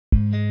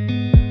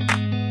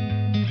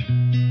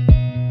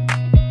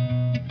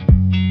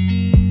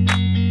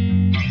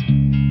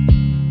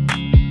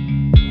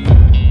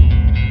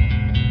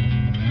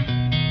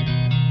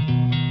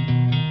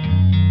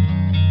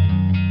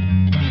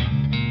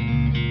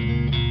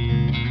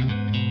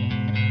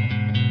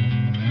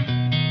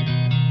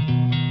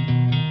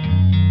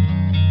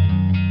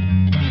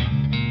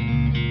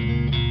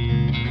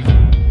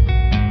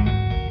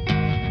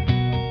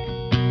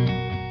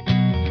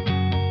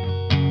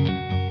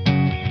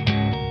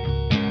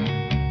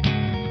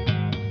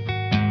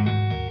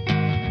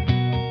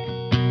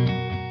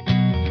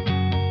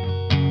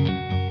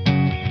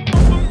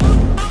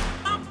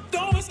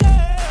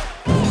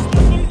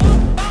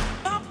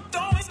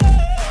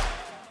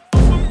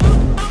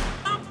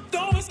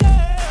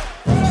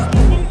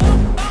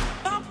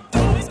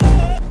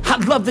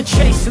love the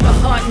chase and the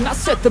hunt, and I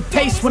set the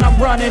pace when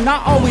I'm running.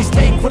 I always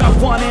take what I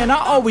want and I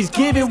always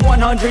give it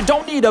 100.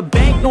 Don't need a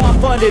bank, no I'm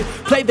funded.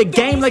 Play the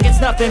game like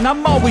it's nothing.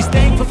 I'm always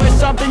thankful for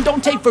something.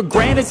 Don't take for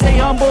granted, stay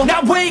humble.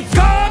 Now wake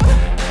up!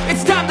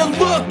 It's time to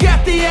look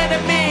at the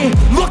enemy.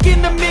 Look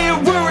in the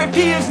mirror if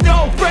he is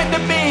no friend to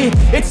me.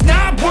 It's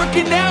not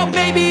working out,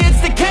 maybe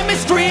it's the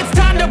chemistry. It's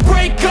time to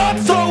break up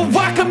so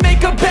I can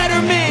make a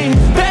better me.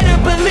 Better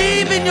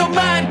believe in your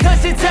mind,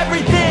 cause it's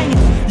everything.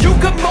 You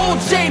can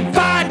mold, shape,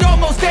 find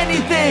almost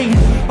anything.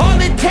 All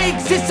it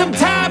takes is some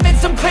time and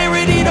some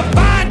clarity to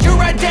find your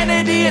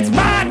identity. It's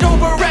mind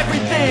over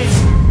everything.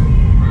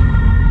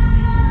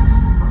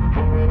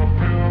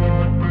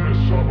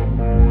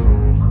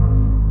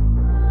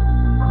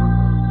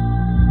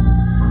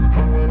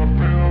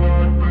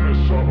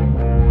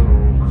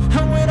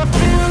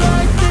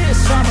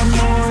 I'm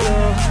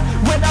immortal.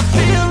 When I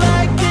feel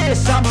like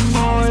this, I'm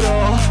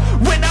immortal.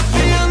 When I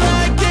feel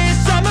like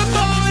this, I'm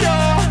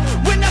immortal.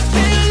 When I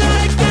feel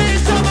like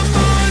this, I'm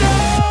immortal.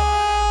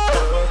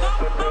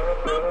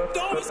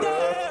 Don't be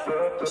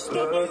scared. Just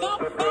give me up.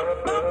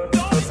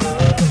 Don't be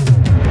scared.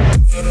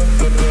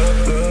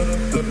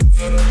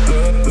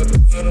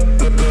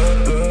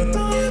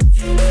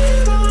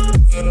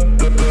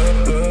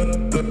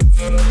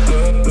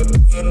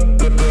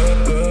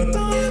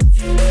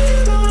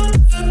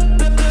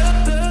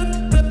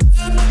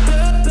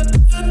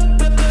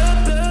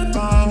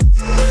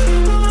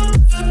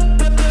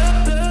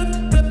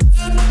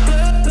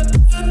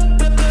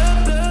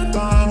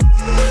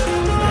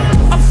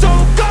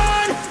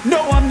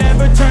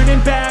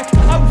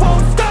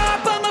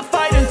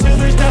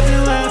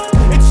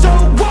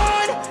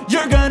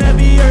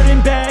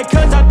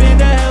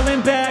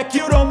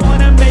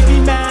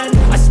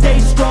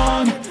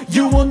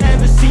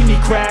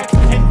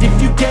 And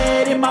if you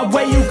get in my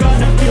way, you're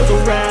gonna feel the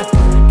wrath.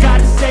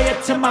 Gotta say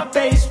it to my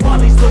face while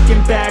he's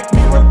looking back.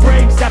 Mirror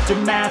breaks after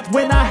math.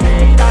 When I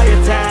hate, I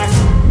attack.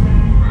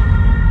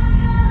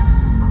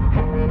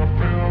 And when I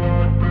feel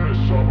like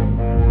this, I'm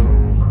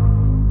immortal.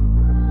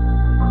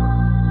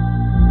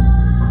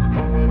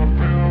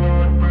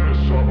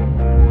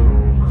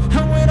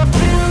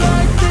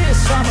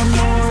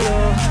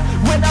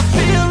 When I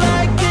feel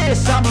like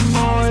this, I'm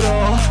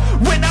immortal.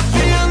 When I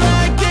feel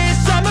like this,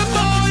 I'm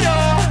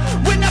immortal.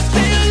 When I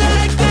feel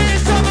like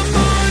this, I'm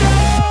immortal.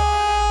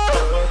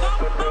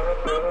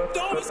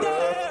 Don't be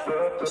scared.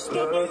 Just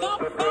give me up.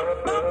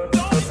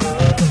 Don't be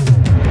scared.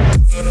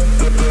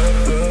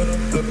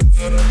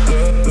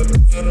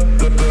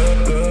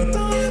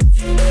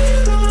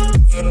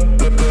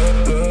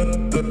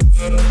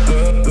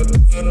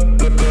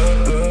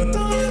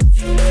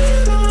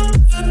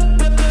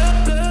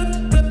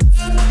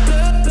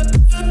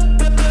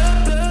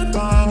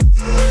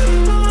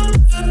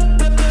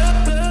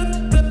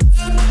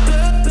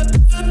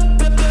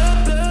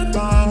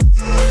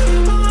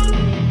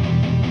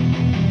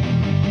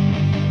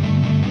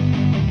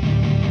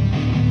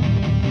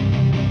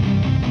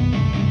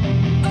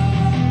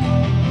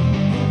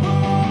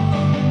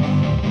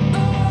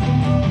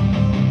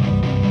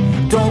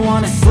 Don't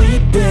wanna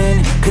sleep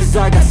in, cause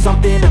I got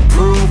something to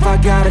prove. I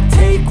gotta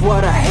take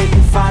what I hate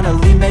and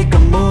finally make a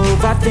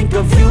move. I think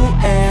of you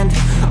and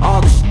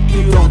all the shit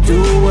you don't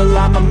do. Well,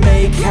 I'ma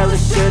make hella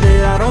sure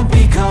that I don't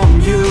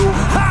become you.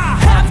 I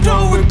have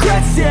no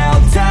regrets, yeah,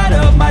 I'll tie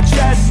up my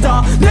chest.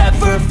 I'll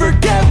never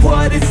forget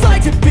what it's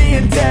like to be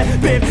in debt.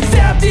 Been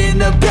stabbed in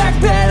the back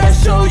bed, I'll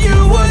show you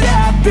what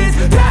happens.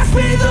 Pass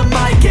me the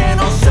mic and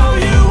I'll show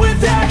you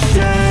with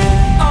action.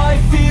 I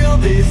feel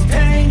this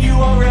pain, you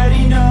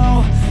already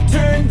know.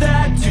 Turn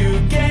that to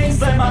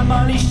gains, let my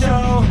money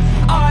show.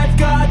 I've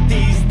got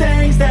these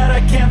things that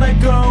I can't let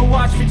go.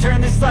 Watch me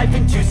turn this life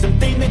into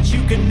something that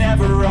you can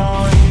never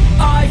own.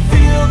 I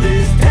feel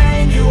this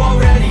pain, you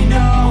already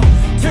know.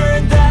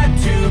 Turn that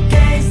to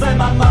gains, let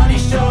my money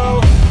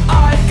show.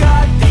 I've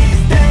got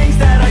these things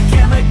that I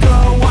can't let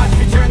go. Watch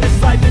me turn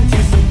this life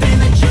into something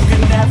that you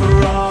can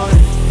never own.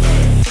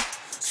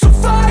 So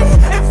fight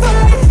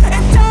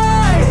and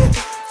die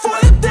for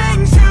the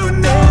things you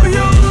know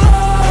you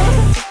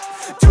love.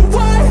 Do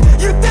what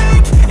you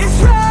think is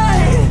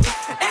right,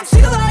 and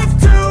see life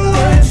do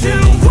what you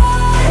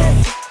want.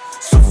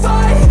 So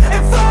fight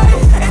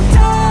and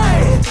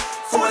die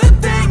for the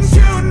things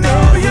you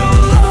know you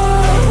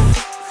love.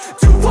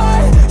 Do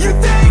what you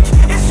think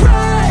is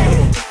right,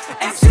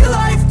 and see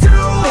life do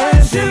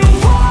what you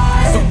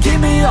want. So give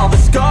me all the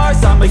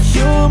scars, I'm a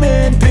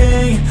human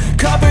being.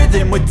 Cover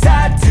them with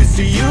tattoos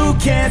so you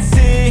can't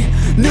see.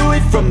 Knew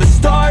it from the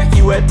start,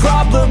 you had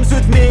problems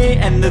with me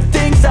and the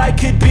things I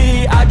could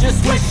be, I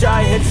just wish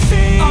I had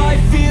seen. I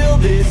feel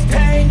this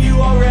pain,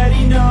 you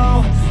already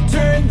know.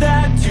 Turn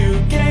that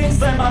to gains,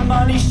 let my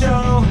money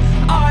show.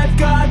 I've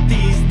got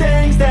these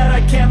things that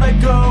I can't let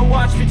go.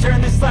 Watch me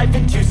turn this life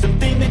into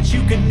something that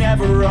you can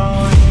never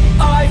own.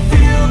 I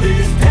feel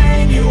this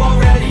pain, you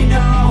already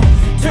know.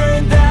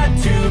 Turn that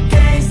to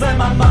gains, let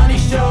my money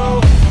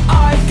show.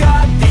 I've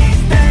got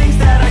these things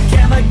that I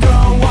can't let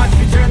go. Watch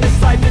me turn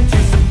this life into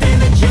something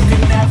that you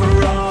can never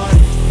own.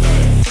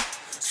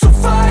 So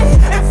fight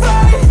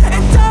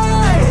and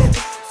die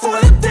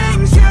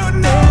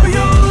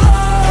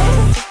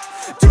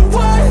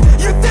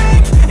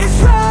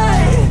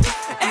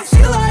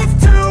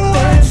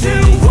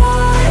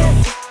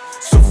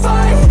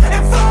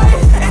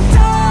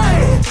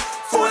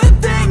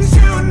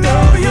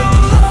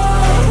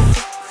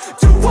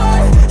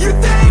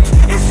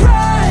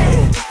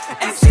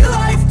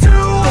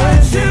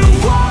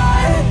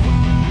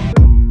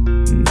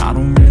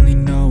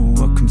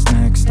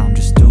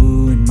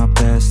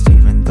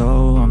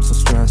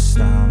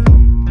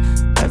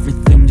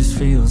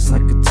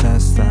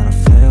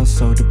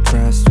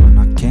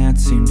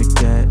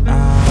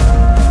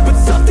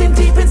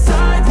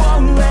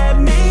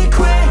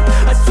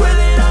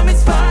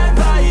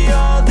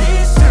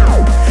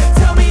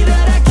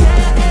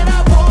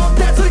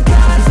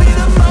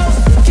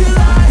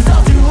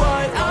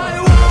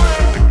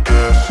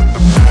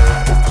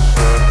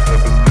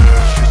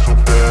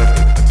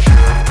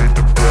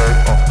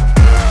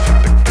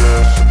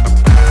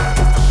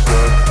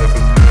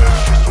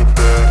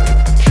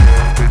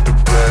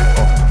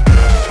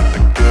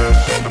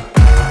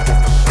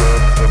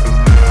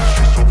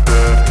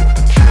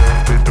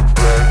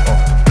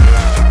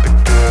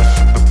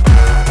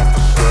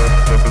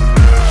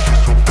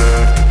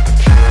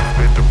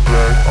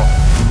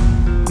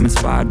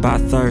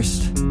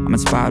I'm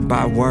inspired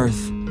by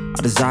worth.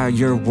 I desire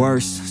your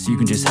worst, so you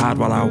can just hide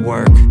while I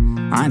work.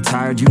 I ain't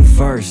tired, you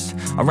first.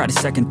 I'll write a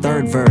second,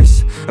 third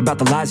verse about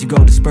the lies you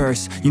go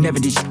disperse. You never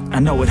did shit, I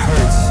know it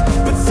hurts,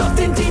 but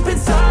something deep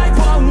inside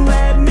won't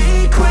let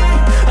me quit.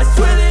 I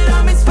swear that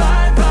I'm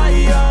inspired by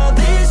all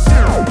this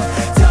shit.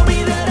 Tell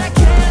me that I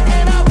can't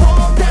and I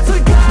won't. That's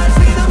what guides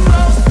me the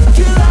most.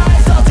 Your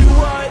lies, I'll do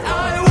what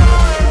I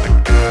want. The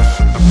gas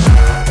in the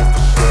back of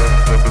the sun,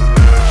 never let it.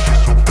 She's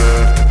so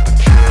bad that the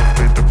chick made the black. The gas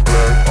in the back of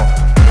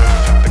the sun,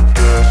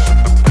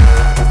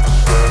 never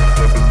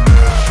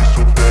let it. She's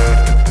so bad that the chick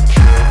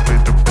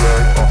made the black.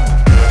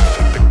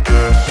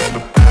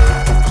 The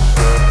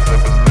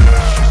gas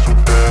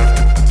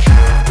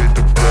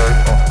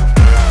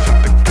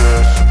in the back of the sun, never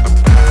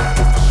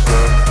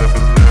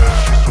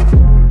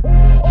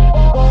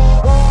let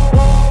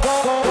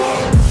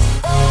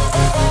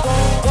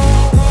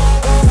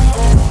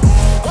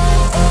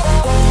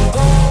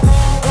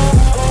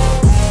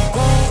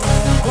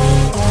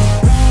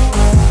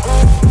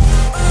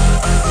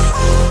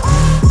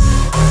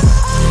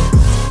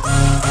it. She's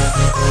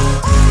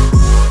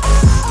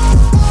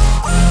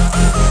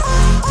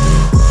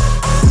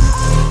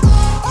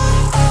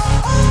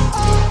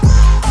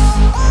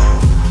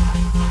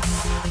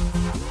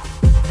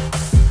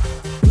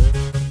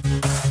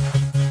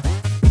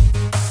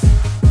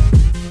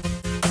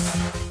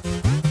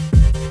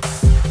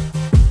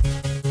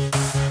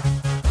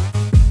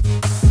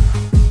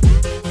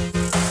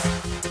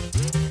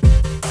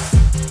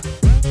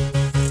so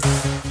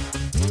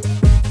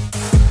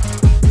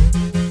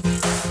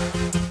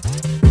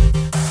bad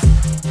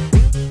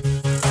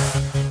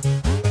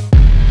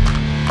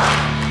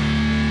that the chick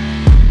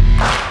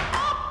made the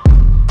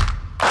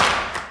black. The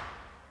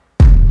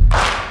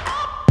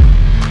gas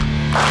in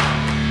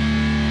the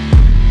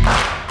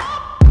back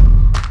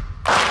of the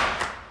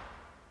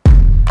sun, never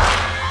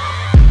let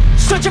it.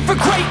 She's so searching for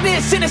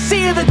greatness in a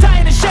sea of the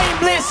dying and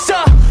shameless,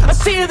 a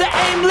sea of the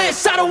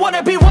aimless. I don't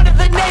wanna be one of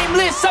the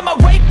nameless. I'ma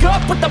wake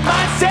up with the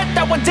mindset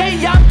that one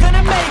day I'm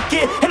gonna make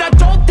it. And I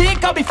don't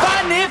think I'll be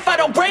fine if I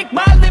don't break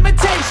my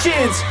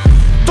limitations.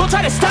 Don't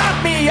try to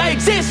stop me, I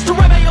exist to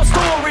write my own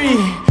story.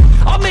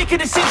 I'll make a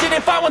decision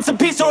if I want some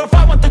peace or if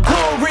I want the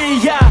glory.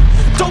 Yeah,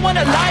 don't want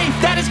a life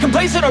that is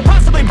complacent or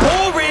possibly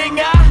boring.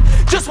 I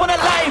just want a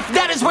life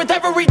that is worth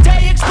every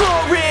day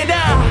exploring.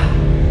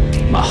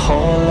 My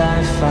whole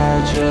life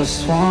I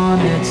just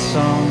wanted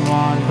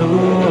someone who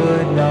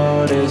would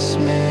notice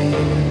me.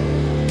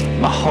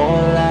 My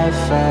whole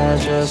life I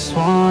just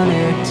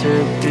wanted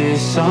to be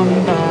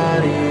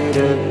somebody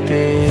to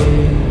be.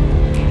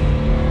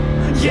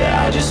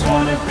 Yeah, I just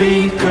wanna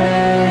be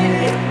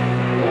great.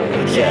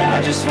 Yeah,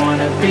 I just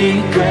wanna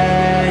be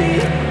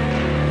great.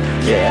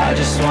 Yeah, I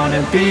just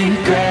wanna be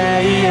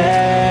great.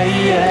 Yeah,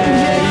 yeah,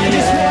 yeah, I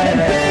just wanna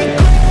be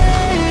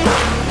great.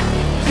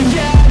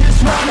 Yeah, I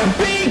just wanna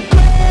be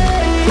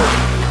great.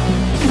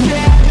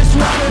 Yeah, I just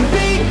wanna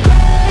be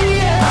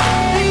great. Yeah,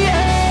 yeah,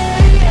 yeah,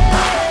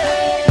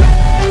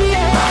 yeah,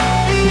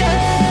 yeah, yeah.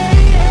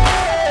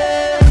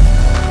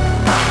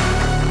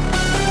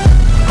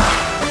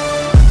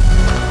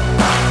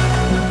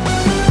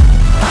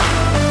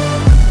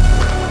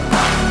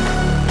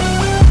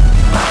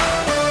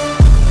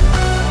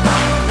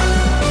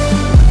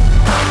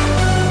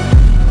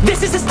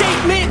 This is a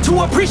statement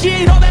to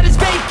appreciate all that is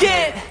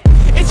vacant.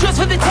 It's just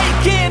for the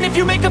taking. If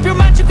you make up your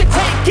mind, you can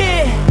take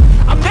it.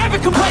 I'm never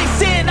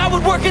complacent. I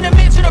would work in a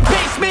mansion or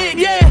basement.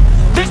 Yeah,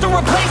 there's no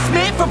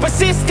replacement for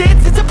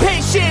persistence. It's a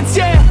patience.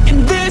 Yeah,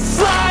 in this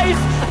life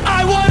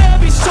I wanna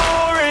be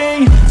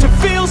soaring, to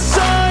feel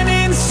sun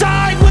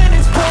inside when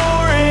it's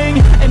pouring.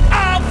 And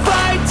I'll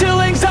fight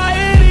till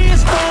anxiety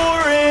is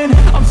foreign.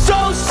 I'm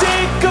so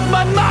sick of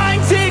my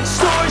mind's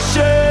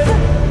extortion.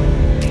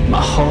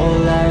 My whole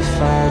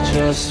life I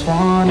just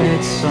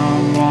wanted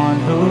someone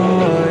who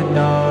would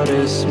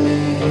notice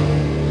me.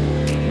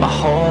 My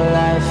whole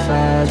life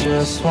I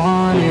just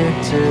wanted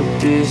to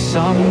be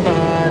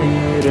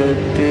somebody to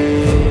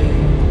be.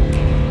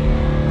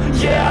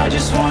 Yeah, I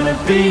just wanna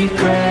be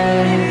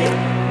great.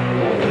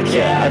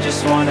 Yeah, I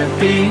just wanna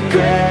be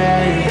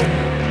great.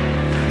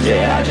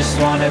 Yeah, I just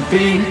wanna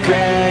be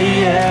great.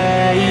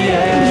 Yeah, yeah.